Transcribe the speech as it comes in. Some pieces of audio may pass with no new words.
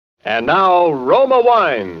And now, Roma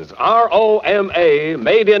Wines, R-O-M-A,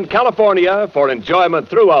 made in California for enjoyment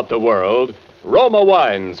throughout the world. Roma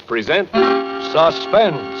Wines present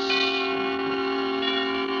Suspense.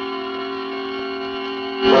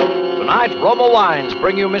 Tonight, Roma Wines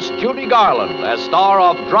bring you Miss Judy Garland as star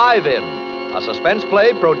of Drive-In, a suspense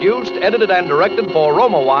play produced, edited, and directed for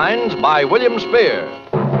Roma Wines by William Spear.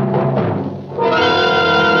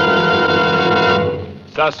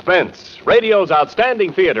 Suspense, radio's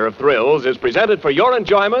outstanding theater of thrills, is presented for your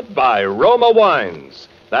enjoyment by Roma Wines.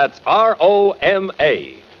 That's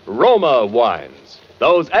R-O-M-A, Roma Wines.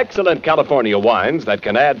 Those excellent California wines that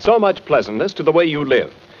can add so much pleasantness to the way you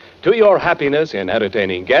live, to your happiness in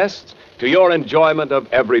entertaining guests, to your enjoyment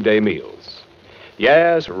of everyday meals.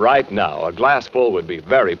 Yes, right now, a glassful would be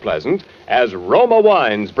very pleasant as Roma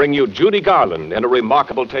Wines bring you Judy Garland in a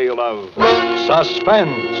remarkable tale of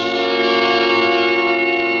suspense.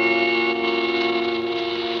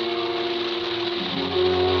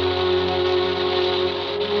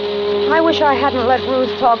 I wish I hadn't let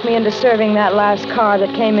Ruth talk me into serving that last car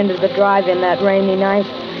that came into the drive-in that rainy night.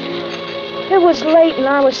 It was late and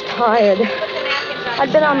I was tired.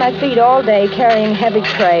 I'd been on my feet all day carrying heavy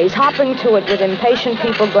trays, hopping to it with impatient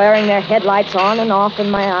people glaring their headlights on and off in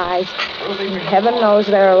my eyes. Heaven knows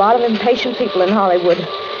there are a lot of impatient people in Hollywood.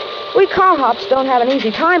 We car hops don't have an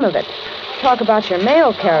easy time of it. Talk about your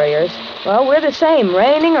mail carriers. Well, we're the same.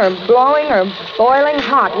 Raining or blowing or boiling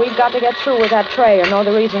hot, we've got to get through with that tray or know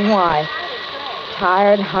the reason why.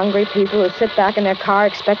 Tired, hungry people who sit back in their car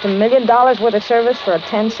expect $1 million worth of service for a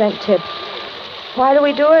 10-cent tip. Why do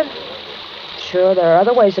we do it? Sure, there are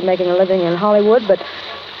other ways of making a living in Hollywood, but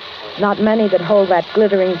not many that hold that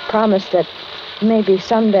glittering promise that maybe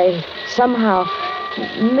someday, somehow,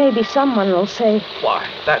 maybe someone will say... Why,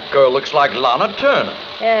 that girl looks like Lana Turner.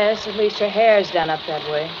 Yes, at least her hair's done up that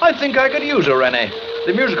way. I think I could use her, Rennie.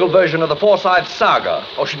 The musical version of the Forsyth Saga.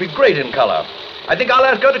 Oh, she'd be great in color. I think I'll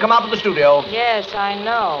ask her to come out to the studio. Yes, I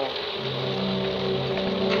know.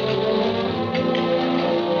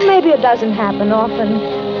 Maybe it doesn't happen often,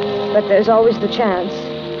 but there's always the chance.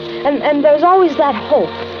 And there's always that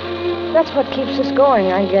hope. That's what keeps us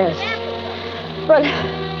going, I guess. But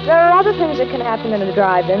there are other things that can happen in a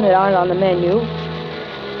drive-in that aren't on the menu.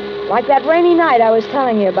 Like that rainy night I was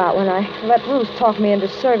telling you about when I let Ruth talk me into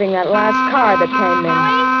serving that last car that came in.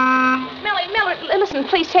 Miller, listen,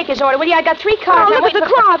 please take his order, will you? I got 3 cars. Oh, look at the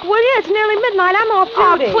clock, will you? It's nearly midnight. I'm off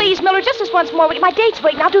duty. Oh, please, Miller, just this once more. My date's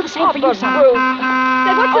waiting. I'll do the same for you, son. Ruth.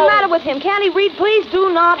 Say, what's the matter with him? Can't he read? Please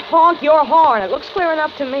do not honk your horn. It looks clear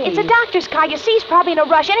enough to me. It's a doctor's car. You see, he's probably in a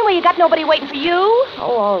rush. Anyway, you got nobody waiting for you.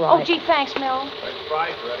 Oh, all right. Oh, gee, thanks, Mill.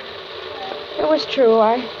 It was true.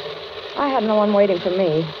 I had no one waiting for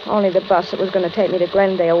me. Only the bus that was going to take me to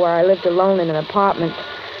Glendale, where I lived alone in an apartment.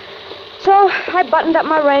 So I buttoned up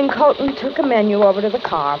my raincoat and took a menu over to the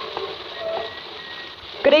car.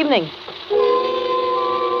 Good evening.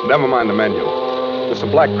 Never mind the menu. Just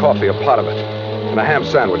some black coffee, a pot of it, and a ham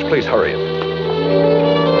sandwich. Please hurry it.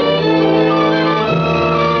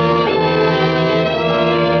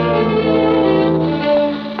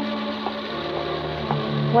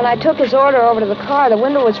 When I took his order over to the car, the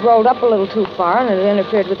window was rolled up a little too far, and it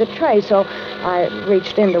interfered with the tray, so I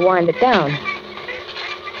reached in to wind it down.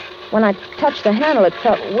 When I touched the handle, it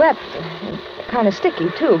felt wet, kind of sticky,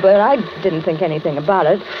 too, but I didn't think anything about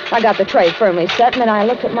it. I got the tray firmly set, and then I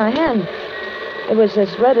looked at my hand. It was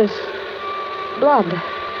as red as blood.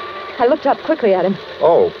 I looked up quickly at him.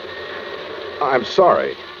 Oh, I'm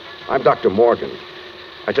sorry. I'm Dr. Morgan.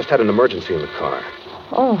 I just had an emergency in the car.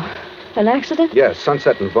 Oh, an accident? Yes,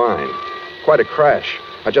 Sunset and Vine. Quite a crash.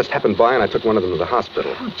 I just happened by and I took one of them to the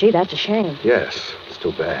hospital. Oh, gee, that's a shame. Yes, it's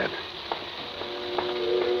too bad.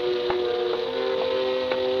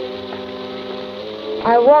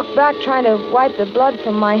 I walked back trying to wipe the blood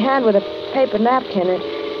from my hand with a paper napkin.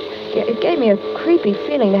 It gave me a creepy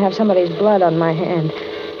feeling to have somebody's blood on my hand.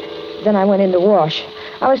 Then I went in to wash.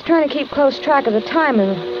 I was trying to keep close track of the time,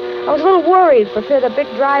 and I was a little worried for fear the big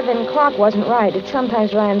drive-in clock wasn't right. It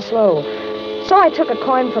sometimes ran slow. So I took a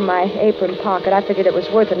coin from my apron pocket. I figured it was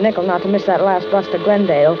worth a nickel not to miss that last bus to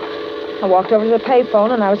Glendale. I walked over to the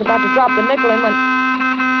payphone, and I was about to drop the nickel in when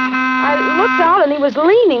I looked out, and he was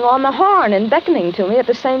leaning on the horn and beckoning to me at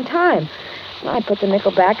the same time. I put the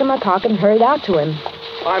nickel back in my pocket and hurried out to him.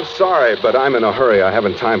 I'm sorry, but I'm in a hurry. I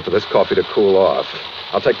haven't time for this coffee to cool off.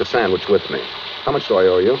 I'll take the sandwich with me. How much do I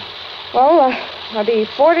owe you? Well, that'll be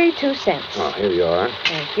 42 cents. Oh, here you are.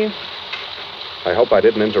 Thank you. I hope I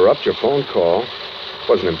didn't interrupt your phone call.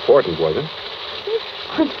 Wasn't important, was it?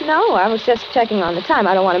 No, I was just checking on the time.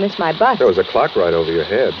 I don't want to miss my bus. There was a clock right over your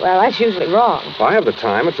head. Well, that's usually wrong. If I have the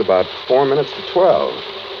time, it's about 4 minutes to 12.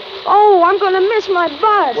 Oh, I'm going to miss my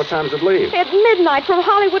bus. What time does it leave? At midnight from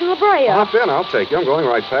Hollywood and La Brea. Hop in, I'll take you. I'm going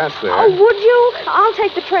right past there. Oh, would you? I'll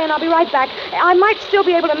take the train. I'll be right back. I might still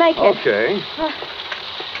be able to make it. Okay.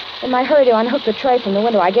 In my hurry to unhook the tray from the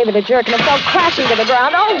window, I gave it a jerk and it fell crashing to the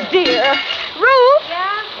ground. Oh, dear. Ruth?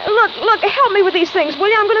 Yeah? Look, help me with these things, will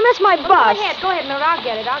you? I'm going to miss my bus. Go ahead, Mildred.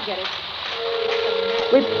 I'll get it.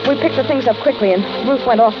 We picked the things up quickly, and Ruth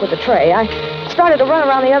went off with the tray. I started to run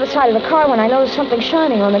around the other side of the car when I noticed something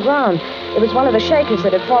shining on the ground. It was one of the shakers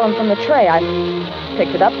that had fallen from the tray. I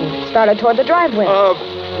picked it up and started toward the driveway.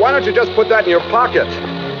 Why don't you just put that in your pocket?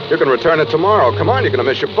 You can return it tomorrow. Come on, you're going to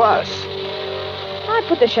miss your bus. I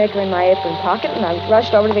put the shaker in my apron pocket, and I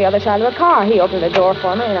rushed over to the other side of the car. He opened the door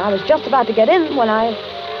for me, and I was just about to get in when I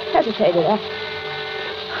hesitated.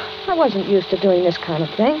 I wasn't used to doing this kind of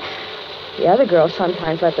thing. The other girls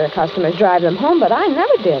sometimes let their customers drive them home, but I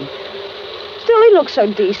never did. Still, he looked so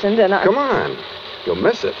decent, and I... Come on. You'll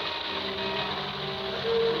miss it.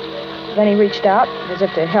 Then he reached out as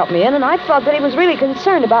if to help me in, and I felt that he was really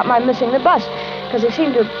concerned about my missing the bus, because he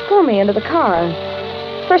seemed to pull me into the car.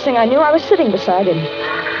 And first thing I knew, I was sitting beside him.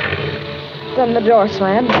 Then the door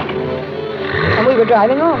slammed, and we were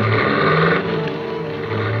driving off.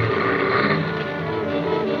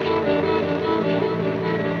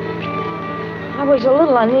 I was a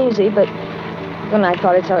little uneasy, but then I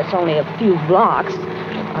thought it's only a few blocks.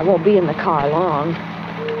 I won't be in the car long.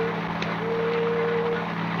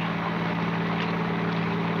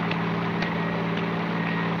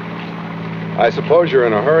 I suppose you're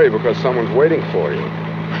in a hurry because someone's waiting for you.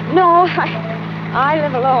 No, I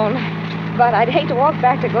live alone, but I'd hate to walk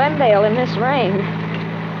back to Glendale in this rain.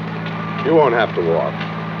 You won't have to walk.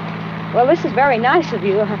 Well, this is very nice of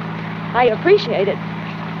you. I appreciate it.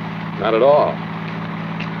 Not at all.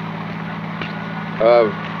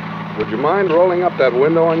 Would you mind rolling up that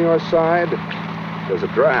window on your side? There's a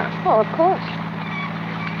draft. Oh, of course.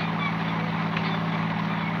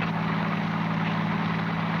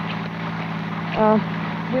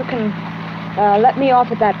 You can let me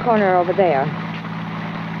off at that corner over there.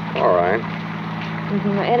 All right.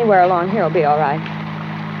 Mm-hmm. Anywhere along here will be all right.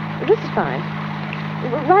 This is fine.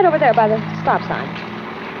 Right over there by the stop sign.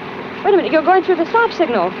 Wait a minute, you're going through the stop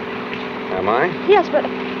signal. Am I? Yes, but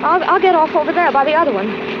I'll get off over there by the other one.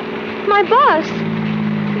 My bus!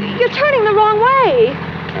 You're turning the wrong way.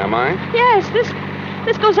 Am I? Yes,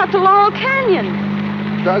 this goes up to Laurel Canyon.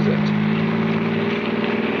 Does it?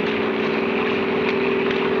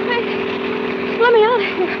 Hey, let me out of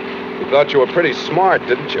here. You thought you were pretty smart,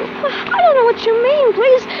 didn't you? I don't know what you mean.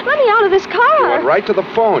 Please, let me out of this car. You went right to the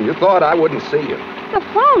phone. You thought I wouldn't see you. The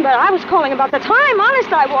phone, but I was calling about the time. Honest,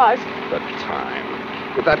 I was. The time.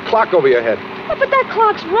 With that clock over your head. But that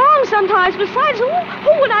clock's wrong sometimes. Besides, who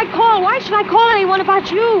would I call? Why should I call anyone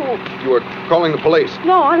about you? You were calling the police.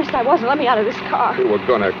 No, honest, I wasn't. Let me out of this car. You were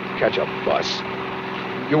going to catch a bus.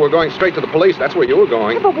 You were going straight to the police. That's where you were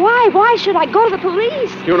going. Yeah, but why? Why should I go to the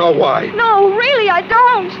police? You know why? No, really, I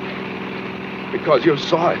don't. Because you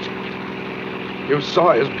saw it. You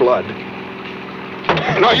saw his blood.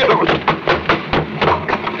 No, you don't.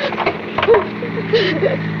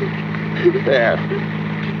 There.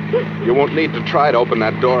 You won't need to try to open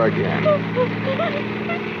that door again.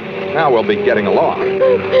 Now we'll be getting along.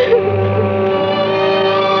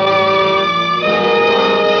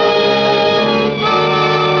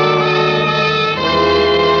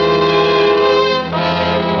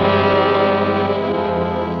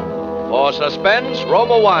 For suspense,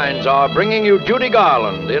 Roma Wines are bringing you Judy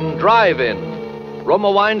Garland in Drive-In.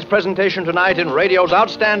 Roma Wines' presentation tonight in radio's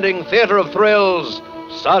outstanding theater of thrills,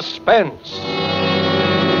 Suspense.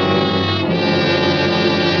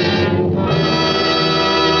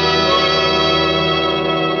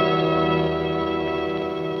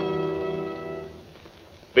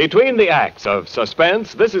 Between the acts of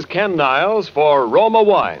Suspense, this is Ken Niles for Roma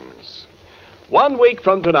Wines. 1 week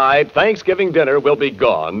from tonight, Thanksgiving dinner will be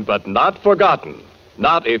gone, but not forgotten.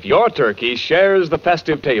 Not if your turkey shares the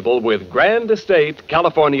festive table with Grand Estate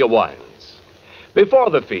California wines. Before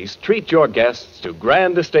the feast, treat your guests to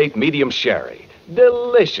Grand Estate Medium Sherry,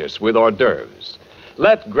 delicious with hors d'oeuvres.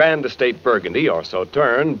 Let Grand Estate Burgundy or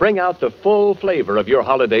Sauterne bring out the full flavor of your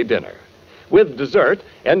holiday dinner. With dessert,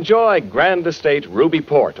 enjoy Grand Estate Ruby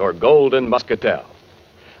Port or Golden Muscatel.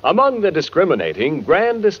 Among the discriminating,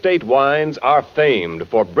 Grand Estate wines are famed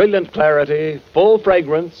for brilliant clarity, full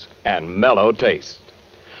fragrance, and mellow taste.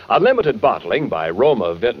 Unlimited bottling by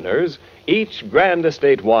Roma Vintners, each Grand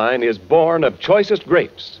Estate wine is born of choicest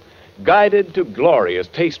grapes, guided to glorious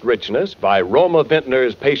taste richness by Roma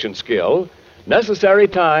Vintners' patient skill, necessary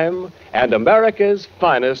time, and America's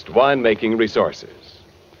finest winemaking resources.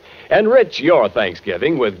 Enrich your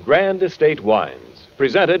Thanksgiving with Grand Estate wines,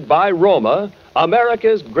 presented by Roma,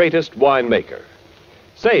 America's greatest winemaker.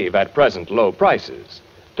 Save at present low prices.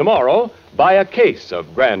 Tomorrow, buy a case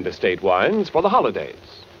of Grand Estate wines for the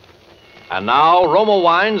holidays. And now, Roma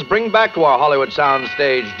Wines bring back to our Hollywood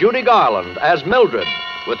soundstage Judy Garland as Mildred,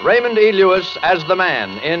 with Raymond E. Lewis as the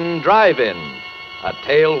man in Drive-In. A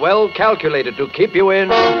tale well calculated to keep you in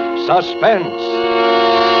suspense.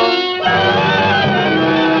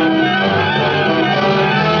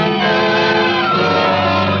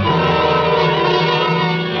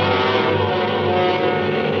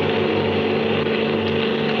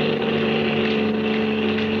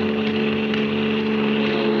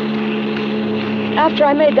 After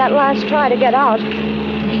I made that last try to get out,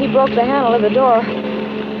 he broke the handle of the door.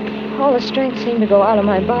 All the strength seemed to go out of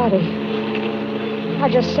my body. I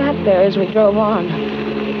just sat there as we drove on.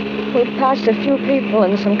 We passed a few people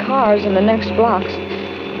and some cars in the next blocks.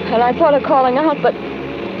 And I thought of calling out, but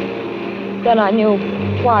then I knew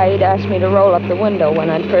why he'd asked me to roll up the window when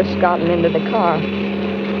I'd first gotten into the car.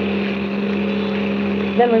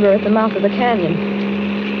 Then we were at the mouth of the canyon,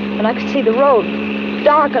 and I could see the road,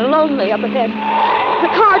 dark and lonely up ahead. The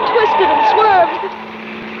car twisted and swerved.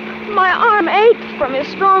 My arm ached from his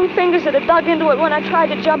strong fingers that had dug into it when I tried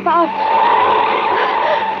to jump out.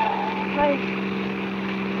 I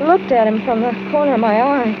looked at him from the corner of my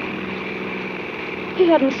eye. He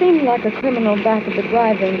hadn't seemed like a criminal back at the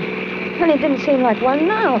drive-in, and he didn't seem like one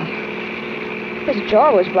now. His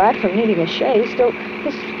jaw was black from needing a shave, still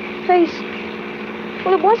his face,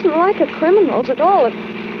 well, it wasn't like a criminal's at all.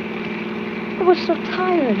 It was so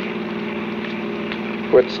tired.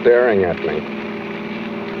 Quit staring at me.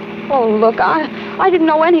 Oh, look, I didn't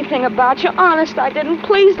know anything about you. Honest, I didn't.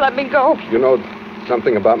 Please let me go. You know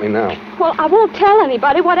something about me now. Well, I won't tell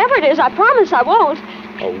anybody. Whatever it is, I promise I won't.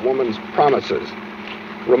 A woman's promises.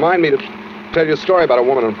 Remind me to tell you a story about a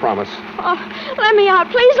woman and a promise. Oh, let me out.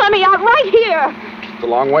 Please let me out right here. It's a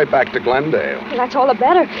long way back to Glendale. Well, that's all the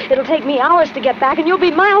better. It'll take me hours to get back, and you'll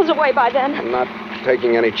be miles away by then. I'm not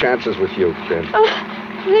taking any chances with you, kid.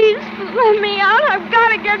 Please let me out. I've got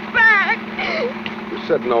to get back. You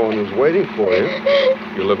said no one was waiting for you.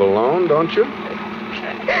 You live alone, don't you?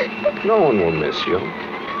 No one will miss you.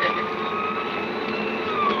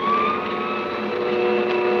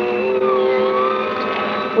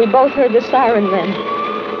 We both heard the siren then.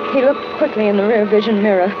 He looked quickly in the rear vision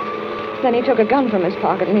mirror. Then he took a gun from his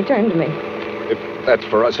pocket and he turned to me. If that's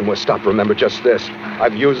for us and we're stopped, remember just this.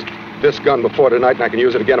 I've used this gun before tonight and I can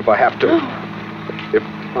use it again if I have to. If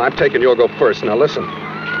I'm taking, you'll go first. Now listen,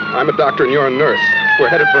 I'm a doctor and you're a nurse. We're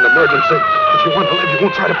headed for an emergency. If you want to live, you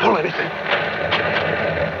won't try to pull anything.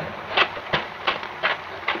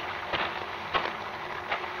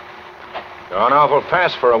 Going awful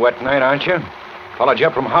fast for a wet night, aren't you? Followed you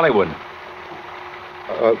up from Hollywood.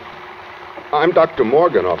 I'm Dr.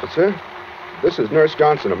 Morgan, officer. This is Nurse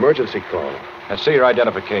Johnson, emergency call. Let's see your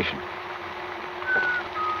identification.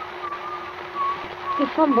 He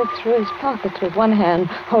fumbled through his pockets with one hand,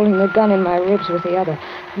 holding the gun in my ribs with the other.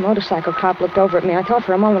 The motorcycle cop looked over at me. I thought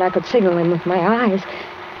for a moment I could signal him with my eyes.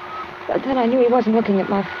 But then I knew he wasn't looking at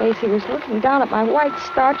my face. He was looking down at my white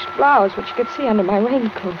starched blouse, which you could see under my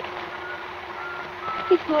raincoat.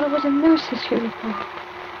 He thought it was a nurse's uniform.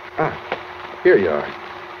 Ah, here you are.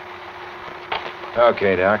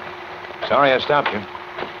 Okay, Doc. Sorry I stopped you.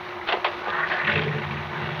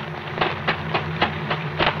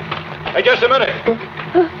 Hey, just a minute.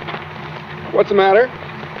 What's the matter?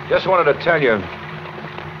 Just wanted to tell you,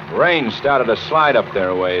 rain started to slide up there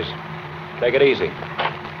a ways. Take it easy.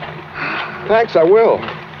 Thanks, I will.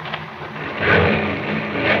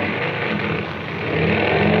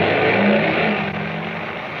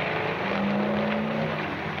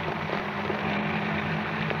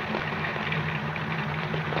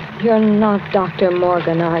 You're not Dr.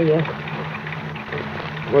 Morgan, are you?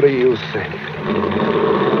 What do you think?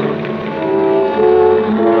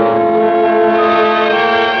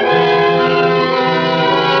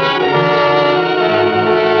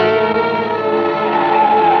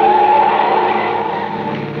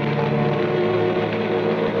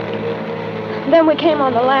 Then we came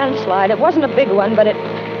on the landslide. It wasn't a big one, but it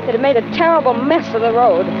had made a terrible mess of the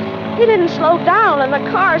road. He didn't slow down, and the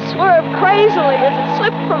car swerved crazily as it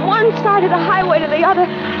slipped from one side of the highway to the other.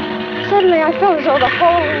 Suddenly, I felt as though the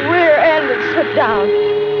whole rear end had slipped down.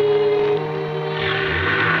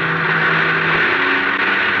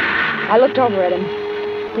 I looked over at him.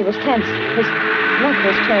 He was tense. His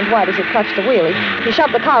knuckles turned white as he clutched the wheel. He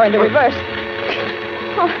shoved the car into reverse.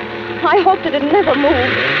 Oh, I hoped it had never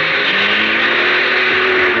moved.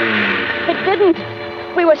 It didn't.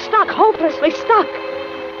 We were stuck, hopelessly stuck.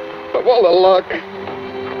 Of all the luck.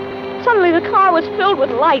 Suddenly the car was filled with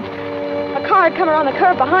light. A car had come around the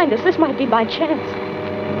curve behind us. This might be by chance.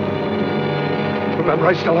 Remember,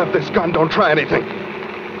 I still have this gun. Don't try anything.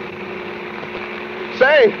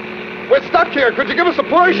 Say, we're stuck here. Could you give us a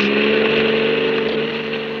push?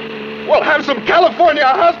 We'll have some California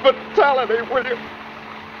hospitality, will you?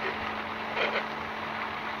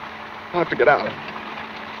 I'll have to get out.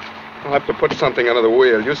 I'll have to put something under the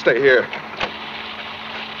wheel. You stay here.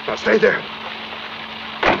 Now, stay there.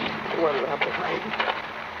 What did I have to hide?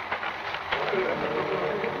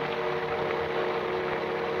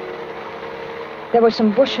 There were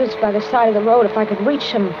some bushes by the side of the road. If I could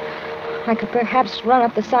reach them, I could perhaps run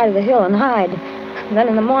up the side of the hill and hide. And then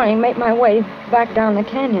in the morning, make my way back down the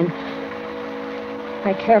canyon.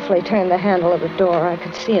 I carefully turned the handle of the door. I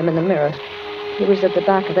could see him in the mirror. He was at the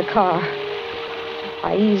back of the car.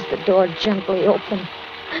 I eased the door gently open,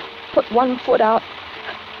 put one foot out.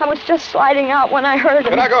 I was just sliding out when I heard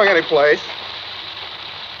him. You're not going anyplace.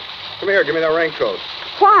 Come here, give me that raincoat.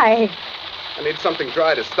 Why? I need something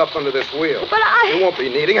dry to stuff under this wheel. But I... You won't be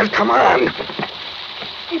needing it. Come on.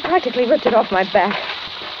 He practically ripped it off my back.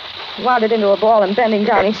 Wound it into a ball and bending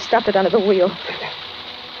down, he stuffed it under the wheel.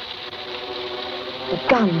 The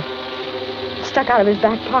gun stuck out of his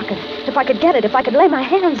back pocket. If I could get it, if I could lay my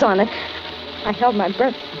hands on it. I held my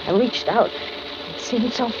breath. I reached out. It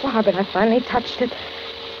seemed so far, but I finally touched it.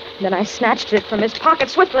 Then I snatched it from his pocket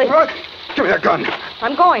swiftly. What? Give me that gun.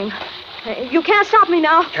 I'm going. You can't stop me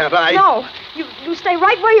now. Can't I? No. You stay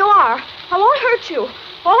right where you are. I won't hurt you.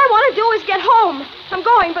 All I want to do is get home. I'm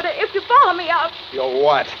going, but if you follow me, You'll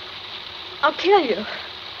what? I'll kill you.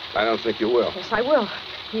 I don't think you will. Yes, I will.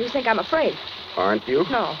 You think I'm afraid? Aren't you?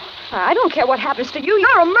 No. I don't care what happens to you.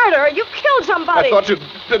 You're a murderer. You killed somebody. I thought you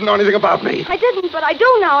didn't know anything about me. I didn't, but I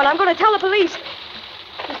do now, and I'm going to tell the police.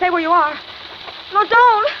 You stay where you are. No,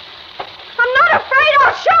 don't. I'm not afraid.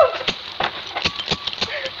 I'll shoot.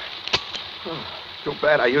 Oh, too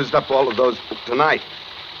bad I used up all of those tonight.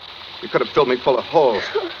 You could have filled me full of holes.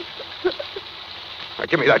 Now,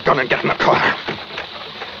 give me that gun and get in the car.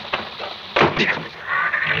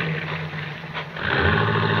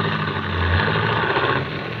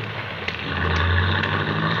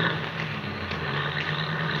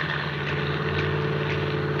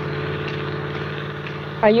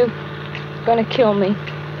 Are you going to kill me?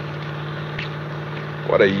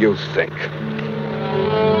 What do you think?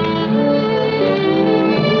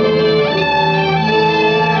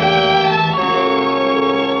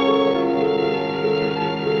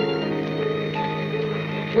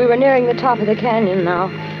 We were nearing the top of the canyon now.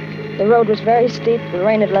 The road was very steep. The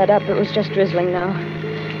rain had let up. It was just drizzling now.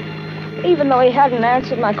 Even though he hadn't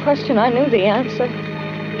answered my question, I knew the answer.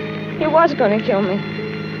 He was going to kill me.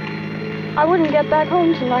 I wouldn't get back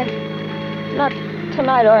home tonight. Not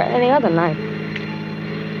tonight or any other night.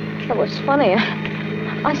 It was funny.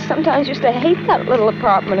 I sometimes used to hate that little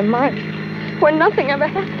apartment of mine where nothing ever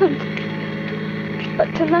happened.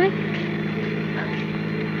 But tonight...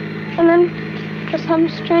 And then, for some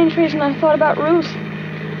strange reason, I thought about Ruth.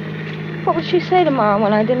 What would she say tomorrow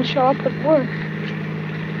when I didn't show up at work?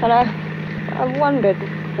 And I wondered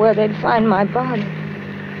where they'd find my body.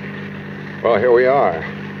 Well, here we are.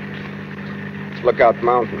 Lookout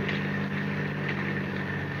Mountain.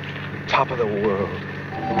 Top of the world.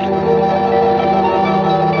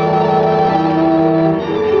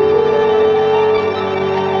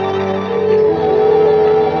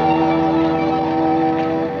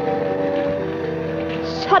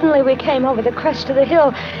 Suddenly we came over the crest of the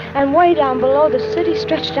hill, and way down below the city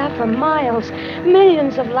stretched out for miles.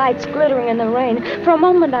 Millions of lights glittering in the rain. For a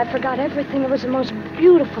moment I forgot everything. It was the most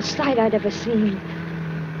beautiful sight I'd ever seen.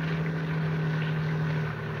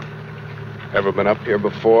 Ever been up here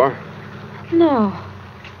before? No.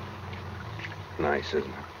 Nice,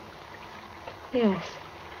 isn't it? Yes.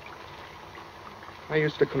 I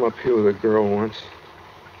used to come up here with a girl once.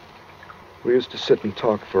 We used to sit and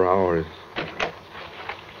talk for hours.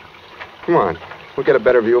 Come on. We'll get a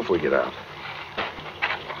better view if we get out.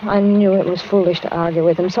 I knew it was foolish to argue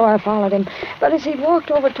with him, so I followed him. But as he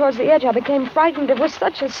walked over towards the edge, I became frightened. It was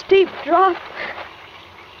such a steep drop.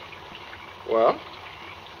 Well?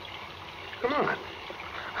 Come on.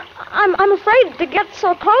 I'm afraid to get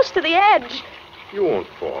so close to the edge. You won't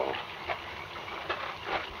fall.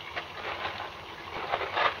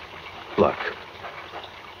 Look.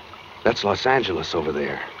 That's Los Angeles over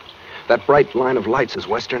there. That bright line of lights is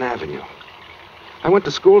Western Avenue. I went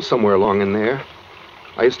to school somewhere along in there.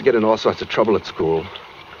 I used to get in all sorts of trouble at school,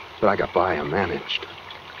 but I got by. I managed.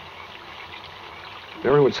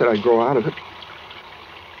 Everyone said I'd grow out of it.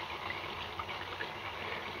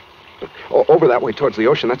 But Over that way towards the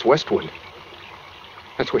ocean, that's Westwood.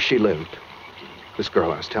 That's where she lived. This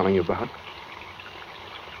girl I was telling you about.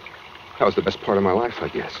 That was the best part of my life, I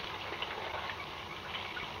guess.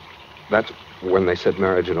 That's when they said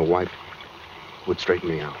marriage and a wife would straighten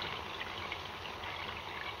me out.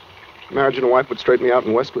 Marriage and a wife would straighten me out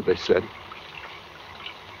in Westwood, they said.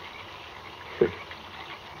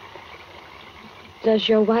 Does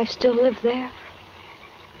your wife still live there?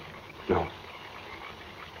 No.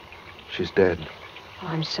 She's dead. Oh,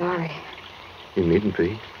 I'm sorry. You needn't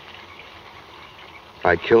be.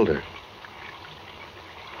 I killed her.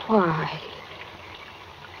 Why?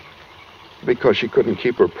 Because she couldn't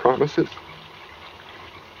keep her promises.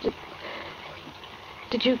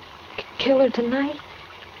 Did you kill her tonight?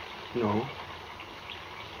 No.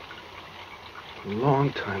 A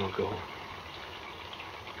long time ago.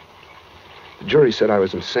 The jury said I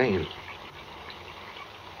was insane.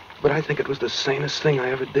 But I think it was the sanest thing I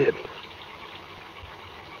ever did.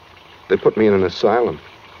 They put me in an asylum.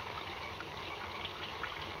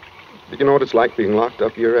 Do you know what it's like being locked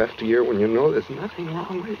up year after year when you know there's nothing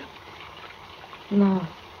wrong with you? No.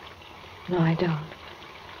 No, I don't.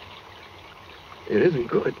 It isn't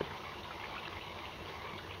good.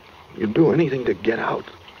 You'd do anything to get out.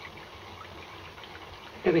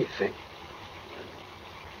 Anything.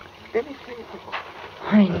 Anything at all.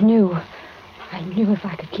 I knew if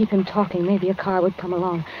I could keep him talking, maybe a car would come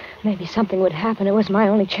along. Maybe something would happen. It was my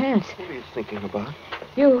only chance. What are you thinking about?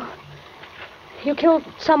 You killed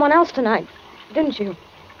someone else tonight, didn't you?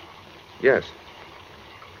 Yes.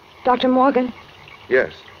 Dr. Morgan?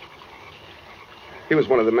 Yes. He was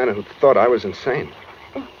one of the men who thought I was insane.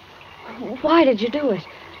 Why did you do it?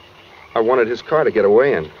 I wanted his car to get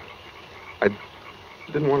away in. I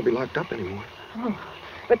didn't want to be locked up anymore. Oh,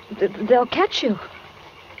 but they'll catch you.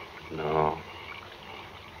 No.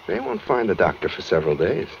 They won't find the doctor for several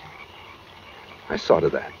days. I saw to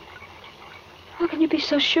that. How can you be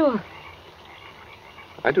so sure?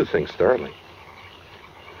 I do things thoroughly.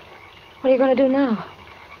 What are you going to do now?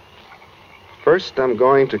 First, I'm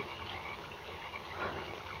going to...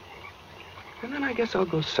 And then I guess I'll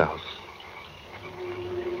go south.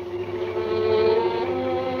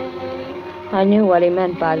 I knew what he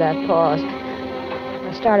meant by that pause.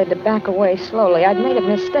 I started to back away slowly. I'd made a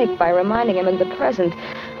mistake by reminding him of the present.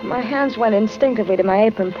 My hands went instinctively to my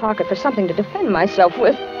apron pocket for something to defend myself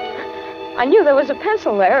with. I knew there was a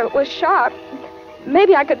pencil there. It was sharp.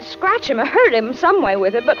 Maybe I could scratch him or hurt him some way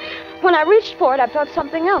with it, but when I reached for it, I felt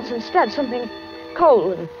something else instead, something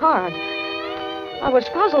cold and hard. I was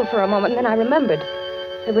puzzled for a moment, and then I remembered.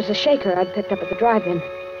 It was a shaker I'd picked up at the drive-in.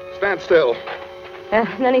 Stand still. And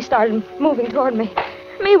then he started moving toward me.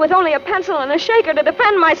 Me with only a pencil and a shaker to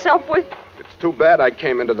defend myself with. It's too bad I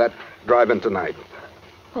came into that drive-in tonight.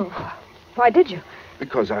 Oh, why did you?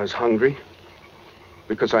 Because I was hungry.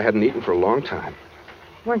 Because I hadn't eaten for a long time.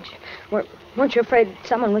 Weren't you afraid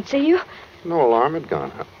someone would see you? No alarm had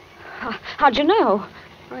gone up. How'd you know?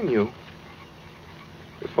 I knew.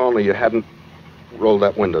 If only you hadn't rolled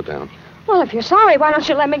that window down. Well, if you're sorry, why don't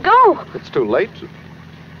you let me go? It's too late.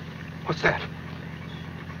 What's that?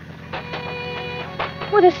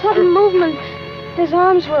 With a sudden movement, his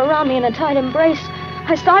arms were around me in a tight embrace.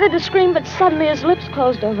 I started to scream, but suddenly his lips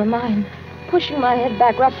closed over mine. Pushing my head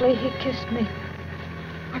back roughly, he kissed me.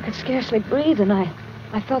 I could scarcely breathe, and I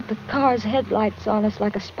felt the car's headlights on us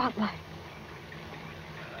like a spotlight.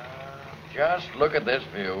 Just look at this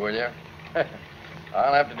view, will you?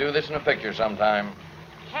 I'll have to do this in a picture sometime.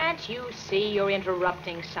 Can't you see you're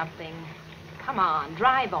interrupting something? Come on,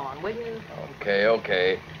 drive on, will you?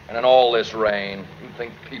 Okay. And in all this rain, you'd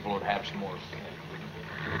think people would have some more sense.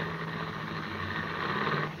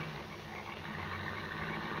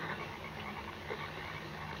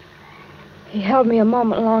 He held me a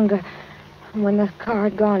moment longer. And when the car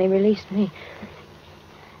had gone, he released me.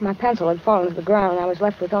 My pencil had fallen to the ground, and I was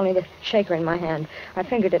left with only the shaker in my hand. I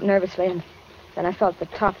fingered it nervously, and then I felt the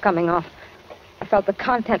top coming off. I felt the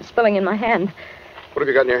contents spilling in my hand. What have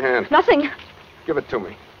you got in your hand? Nothing. Give it to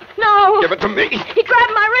me. No. Give it to me. He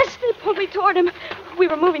grabbed my wrist and pulled me toward him. We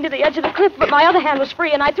were moving to the edge of the cliff, but my other hand was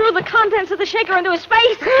free, and I threw the contents of the shaker into his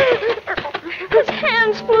face. His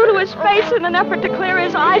hands flew to his face in an effort to clear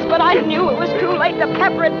his eyes, but I knew it was too late. The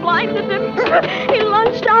pepper had blinded him. He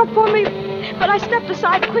lunged out for me, but I stepped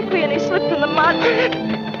aside quickly, and he slipped in the mud.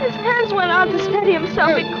 His hands went out to steady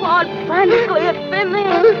himself. He clawed frantically at thin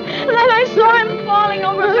air. Then I saw him falling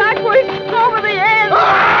over backwards, over the edge.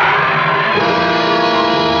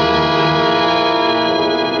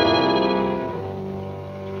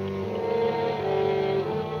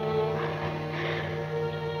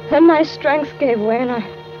 Then my strength gave way, and I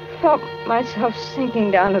felt myself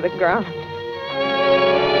sinking down to the ground.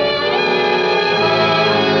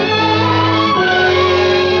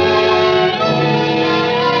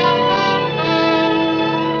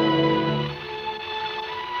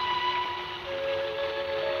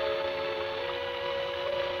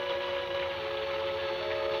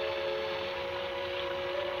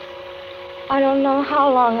 I don't know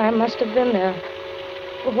how long I must have been there.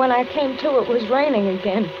 But when I came to, it was raining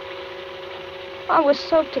again. I was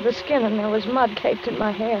soaked to the skin, and there was mud caked in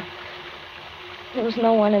my hair. There was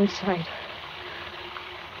no one in sight.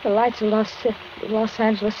 The lights of Los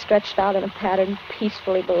Angeles stretched out in a pattern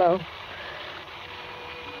peacefully below.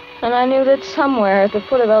 And I knew that somewhere at the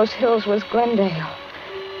foot of those hills was Glendale.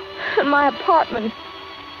 And my apartment.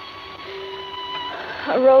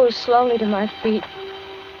 I rose slowly to my feet,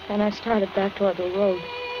 and I started back toward the road.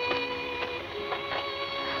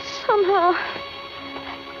 Somehow,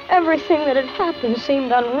 everything that had happened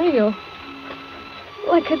seemed unreal.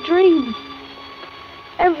 Like a dream.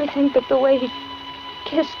 Everything but the way he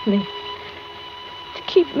kissed me. To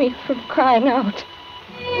keep me from crying out.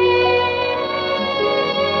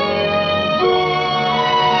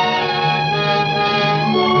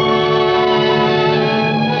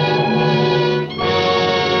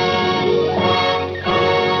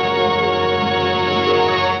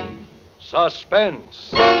 Suspense.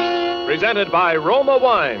 Presented by Roma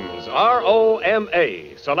Wines,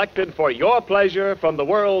 R-O-M-A, selected for your pleasure from the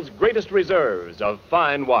world's greatest reserves of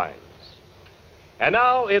fine wines. And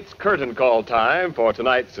now it's curtain call time for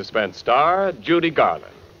tonight's suspense star, Judy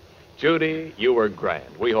Garland. Judy, you were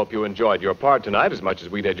grand. We hope you enjoyed your part tonight as much as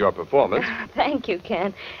we did your performance. Thank you,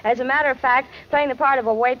 Ken. As a matter of fact, playing the part of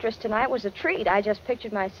a waitress tonight was a treat. I just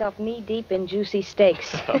pictured myself knee-deep in juicy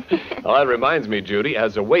steaks. Well, that reminds me, Judy,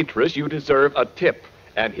 as a waitress, you deserve a tip.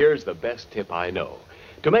 And here's the best tip I know.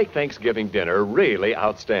 To make Thanksgiving dinner really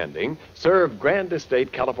outstanding, serve Grand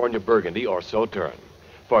Estate California Burgundy or Sauterne.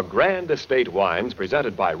 For Grand Estate wines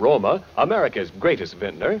presented by Roma, America's greatest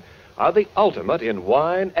vintner, are the ultimate in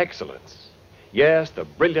wine excellence. Yes, the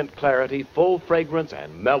brilliant clarity, full fragrance,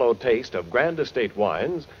 and mellow taste of Grand Estate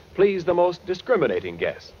wines please the most discriminating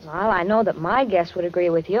guests. Well, I know that my guests would agree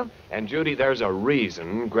with you. And, Judy, there's a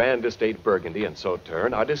reason Grand Estate Burgundy and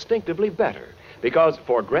Sauterne are distinctively better. Because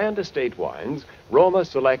for Grand Estate wines, Roma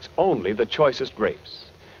selects only the choicest grapes.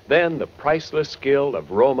 Then the priceless skill of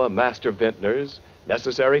Roma master vintners,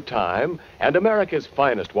 necessary time, and America's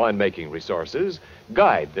finest winemaking resources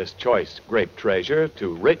guide this choice grape treasure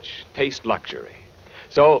to rich taste luxury.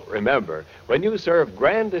 So remember, when you serve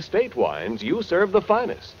Grand Estate wines, you serve the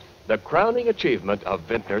finest, the crowning achievement of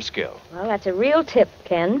vintner skill. Well, that's a real tip,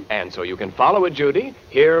 Ken. And so you can follow it, Judy.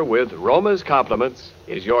 Here with Roma's compliments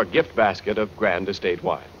is your gift basket of Grand Estate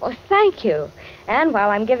wine. Well, thank you. And while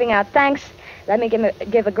I'm giving out thanks, let me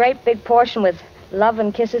give a great big portion with love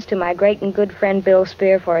and kisses to my great and good friend Bill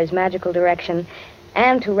Spear for his magical direction,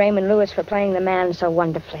 and to Raymond Lewis for playing the man so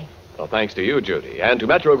wonderfully. Well, thanks to you, Judy, and to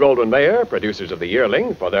Metro-Goldwyn-Mayer, producers of The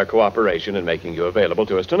Yearling, for their cooperation in making you available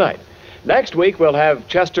to us tonight. Next week, we'll have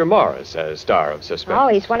Chester Morris as star of Suspense. Oh,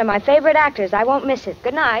 he's one of my favorite actors. I won't miss it.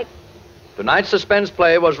 Good night. Tonight's suspense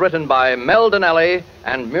play was written by Mel Donnelly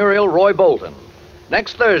and Muriel Roy Bolton.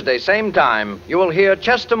 Next Thursday, same time, you will hear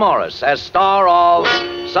Chester Morris as star of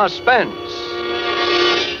Suspense.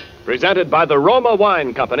 Presented by the Roma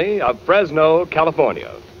Wine Company of Fresno,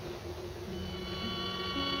 California.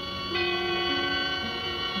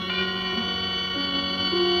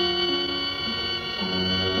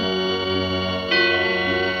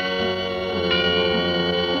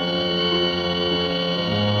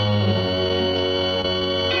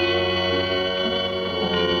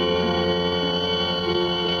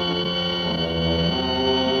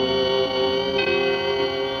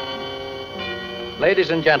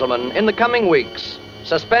 Ladies and gentlemen, in the coming weeks,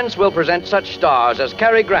 Suspense will present such stars as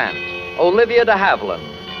Cary Grant, Olivia de Havilland,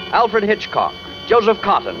 Alfred Hitchcock, Joseph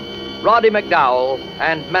Cotton, Roddy McDowell,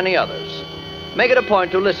 and many others. Make it a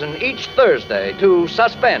point to listen each Thursday to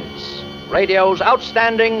Suspense, radio's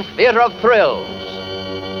outstanding theater of thrills.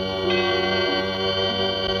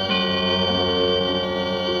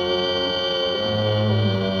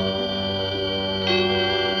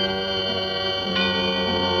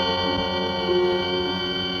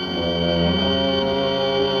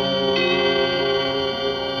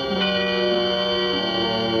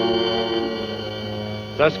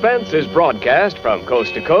 Suspense is broadcast from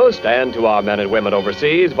coast to coast and to our men and women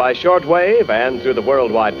overseas by shortwave and through the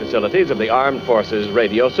worldwide facilities of the Armed Forces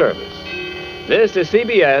Radio Service. This is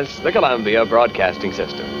CBS, the Columbia Broadcasting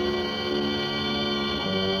System.